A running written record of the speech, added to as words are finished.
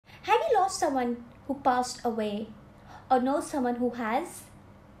lost someone who passed away or know someone who has?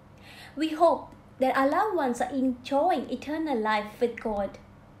 We hope that our loved ones are enjoying eternal life with God.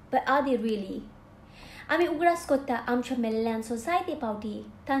 But are they really? आम्ही उगडास कोत्ता आमच्या मेल्ल्यान society पावटी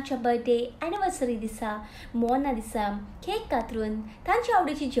तांच्या birthday anniversary दिसा मोन्ना दिसा cake कातरून तांच्या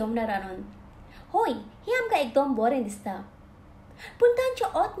आवडीची जेवणां रांदून होय ही आमकां एकदम बरें दिसता पूण तांच्या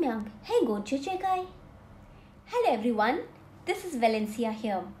आत्म्यांक हें गरजेचें काय? Hello everyone, this is Valancia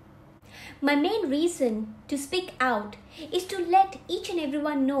here. My main reason to speak out is to let each and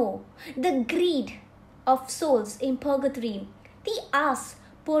everyone know the greed of souls in purgatory, ती आस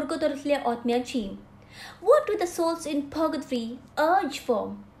Purgatoryतल्या आत्म्याची. What do the souls in purgatory urge for?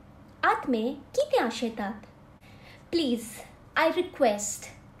 आत्मे कितें आशेतात? Please, I request,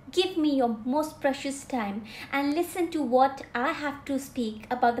 give me your most precious time and listen to what I have to speak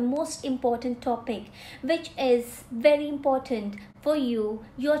about the most important topic, which is very important for you,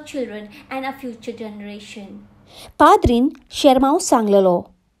 your children and our future generation. पाद्रीन शर्माव सांगलेलो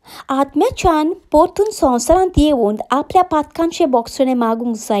आत्म्याच्यान परतून संवसारांत येवन आपल्या पातकांचे बोगसणे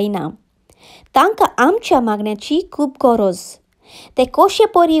मागूंक जायना. तांकां आमच्या मागण्याची खूब गरज. ते कशे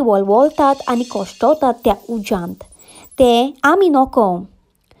परी वळवळतात आनी कश्टवतात त्या उज्यांत ते आमी नको.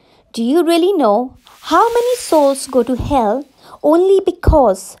 Do you really know how many souls go to hell only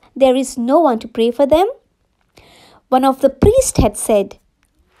because there is no one to pray for them? One of the priests had said,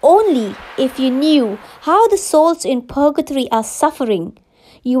 only if you knew how the souls in purgatory are suffering,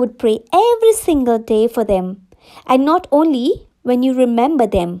 you would pray every single day for them, and not only when you remember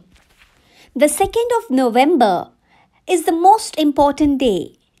them. The 2nd of November is the most important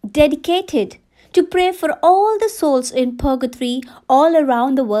day dedicated to pray for all the souls in purgatory all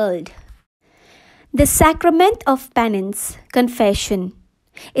around the world. The sacrament of penance, confession,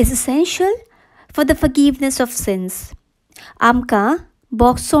 is essential for the forgiveness of sins. आमकां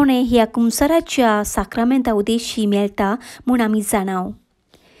बोगसोणे ह्या कुमसाराच्या साक्रामेंता उदेशी मेळटा म्हूण आमी जाणाव.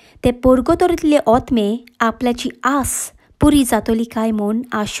 ते पुर्गोतोरींतले आत्मे आपल्याची आस पुरी जातली काय म्हूण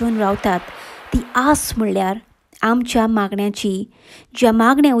आशेवन रावतात. ती आस म्हणल्यार आमच्या मागण्याची ज्या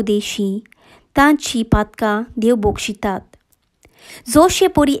मागण्या उदेशी तांची पातकां देव बोगशितात. जोशे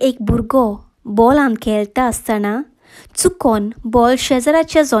परी एक भुरगो बॉलान खेळटा आसतना चुकोन बॉल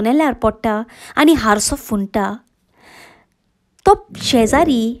शेजाराच्या जनेल्यार पडटा आनी हारसो फुंटा. तो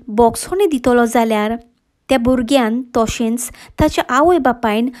शेजारी बोगसोणे दितलो जाल्यार त्या भुरग्यान तशेंच ताच्या आवय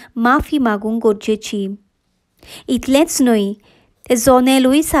बापायन माफी मागूंक गरजेची. इतलेंच न्हय तें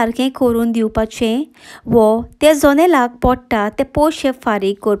जनेलूय सारकें करून दिवपाचें वो त्या जनेलाक पडटा ते पयशे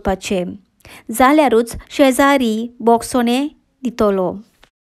फारीक करपाचे जाल्यारूच शेजारी बोगसोणे दितलो.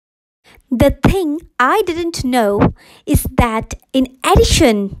 The thing I didn't know is that in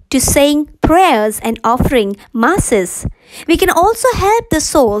addition to saying prayers and offering masses, we can also help the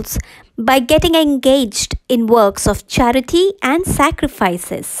souls by getting engaged in works of charity and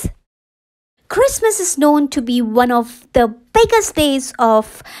sacrifices. Christmas is known to be one of the biggest days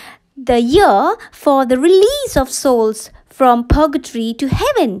of the year for the release of souls from purgatory to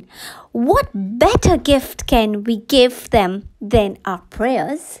heaven. What better gift can we give them than our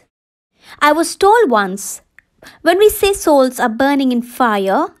prayers? I was told once, when we say souls are burning in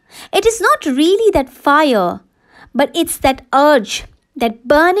fire, it is not really that fire, but it's that urge, that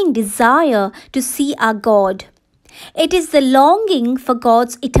burning desire to see our God. It is the longing for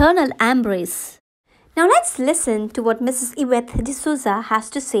God's eternal embrace. Now let's listen to what Mrs. Yvette D'Souza has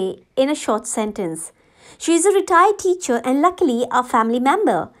to say in a short sentence. She is a retired teacher and luckily a family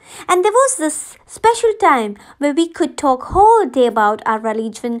member. And there was this special time where we could talk whole day about our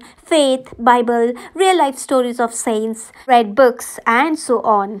religion, faith, Bible, real life stories of saints, read books and so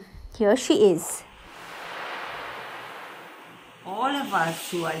on. Here she is. All of us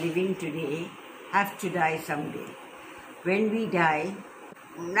who are living today have to die someday. When we die,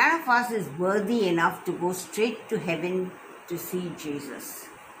 none of us is worthy enough to go straight to heaven to see Jesus.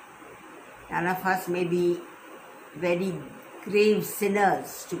 None of us may be very grave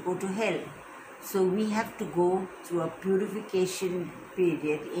sinners to go to hell. So we have to go through a purification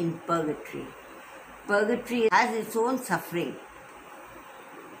period in purgatory. Purgatory has its own suffering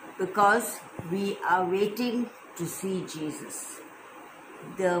because we are waiting to see Jesus.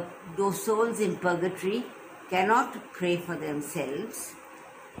 Those souls in purgatory cannot pray for themselves,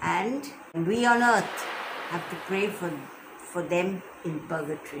 and we on earth have to pray for them in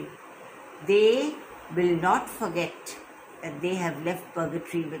purgatory. They will not forget that they have left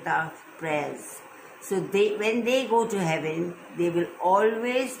purgatory without prayers. So when they go to heaven, they will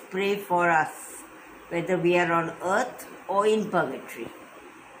always pray for us, whether we are on earth or in purgatory.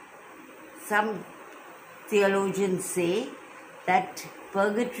 Some theologians say that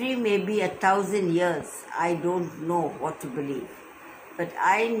Purgatory may be 1,000 years. I don't know what to believe. But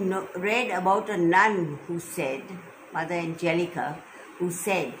I read about a nun who said, Mother Angelica, who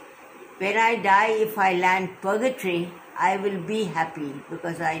said, when I die, if I land purgatory, I will be happy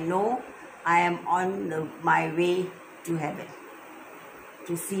because I know I am on my way to heaven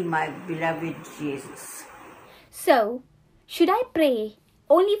to see my beloved Jesus. So, should I pray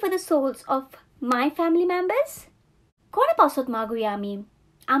only for the souls of my family members? कोणापासत मागूया आमी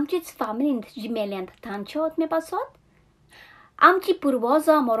आमचीच फॅमिलींत जी मेल्यांत तांच्या आत्मे पासत आमची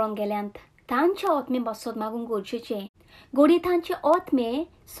पुर्वजां मरोन गेल्यांत तांच्या आत्मे पासत मागूंक गरजेचें घोडी तांचे आत्मे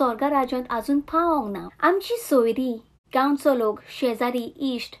स्वर्गा राज्यांत आजून पावोंक ना आमची सोयरी गांवचो लोक शेजारी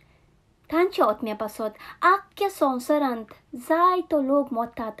इश्ट तांच्या आत्म्या पासत आख्ख्या संवसारांत जायतो लोक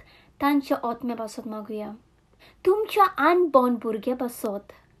मोतात तांच्या आत्म्या पासत मागुया तुमच्या अनबॉर्न भुरग्या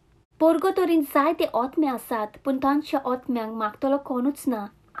पासत Purgatorin जायते आत्मे आसात पूण तांच्या आत्म्यांक मागतलो कोणूच ना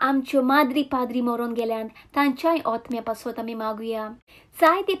आमच्यो माद्री पाद्री मरोन गेल्यान तांच्याय आत्म्या पासत आमी मागुया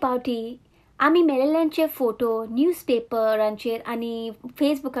जायते पावटी आमी मेलेल्यांचे फोटो न्यूजपेपरांचेर आनी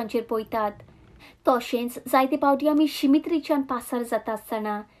फेसबुकांचेर पळयतात तशेंच जायते पावटी आमी शिमित्रीच्यान पासार जाता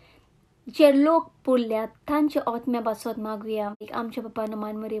आसतना जे लोक पुरल्यात तांच्या आत्म्या पासत मागुया आमच्या बापान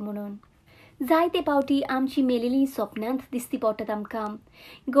मान मरे म्हणून जायते पावटी आमची मेलेलीं स्वप्नांत दिसती पडटात आमकां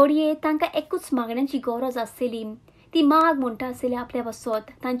घडये तांकां एकूच मागण्यांची गरज आसतली ती माग म्हणटा आसतली आपल्या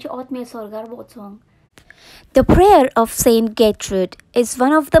पासत तांचे आत्मे स्वर्गार वचोंक The prayer of Saint Gertrude is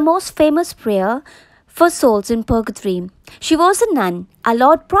one of the most famous prayer for souls in purgatory. She was a nun. Our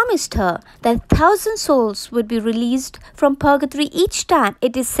Lord promised her that 1,000 souls would be released from purgatory each time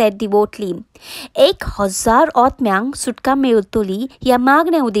it is said devotedly. 1,000 आत्म्यांक सुटका मेळटली ह्या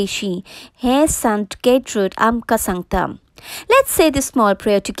मागण्या उदेशी हे Saint Gertrude आमकां सांगता. Let's say this small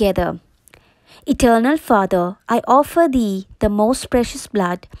prayer together. Eternal Father, I offer Thee the most precious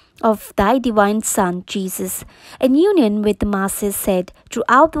blood of Thy divine Son, Jesus, in union with the masses said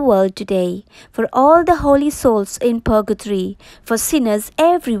throughout the world today, for all the holy souls in purgatory, for sinners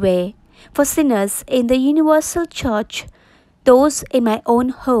everywhere, for sinners in the universal church, those in my own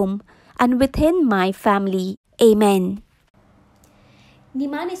home, and within my family. Amen.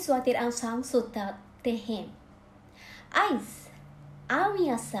 निमाणे सुवातेर हांव सांग सोदतां तें हें आयज आमी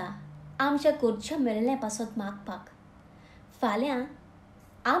आसा आमच्या घरच्या मेळिल्ल्या पासत मागपाक फाल्यां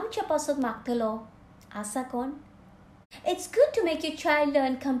आमच्या पासत मागतलो आसा कोण It's good to make your child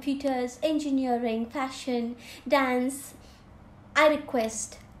learn computers, engineering, fashion, dance. I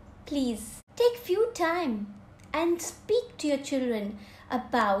request, please, take few time and speak to your children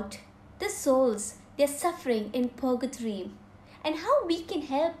about the souls they're suffering in purgatory and how we can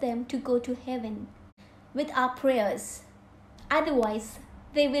help them to go to heaven with our prayers. Otherwise,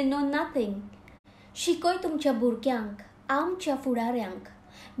 they will know nothing. शिकोय तुमच्या भुरग्यांक आमच्या फुडाऱ्यांक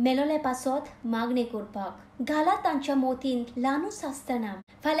मेलोले पासत मागणे करपाक घाला तांच्या मोतीन ल्हानूच आसतना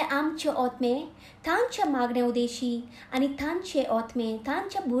फाल्यां आमचे आत्मे तांच्या मागण्या उदेशी आनी तांचे आत्मे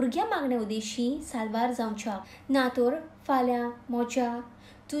तांच्या भुरग्या मागण्या उदेशी साल्वार जावच्या ना तर फाल्यां म्हज्या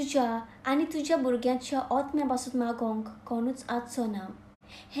तुज्या आनी तुज्या भुरग्यांच्या आत्म्या पासत मागोंक कोणूच आजचो ना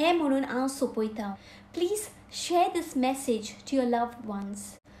हें म्हणून हांव सोंपयतां please share this message to your loved ones.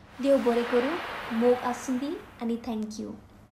 देव बरें करूं मोग आसूं दी आनी थँक यू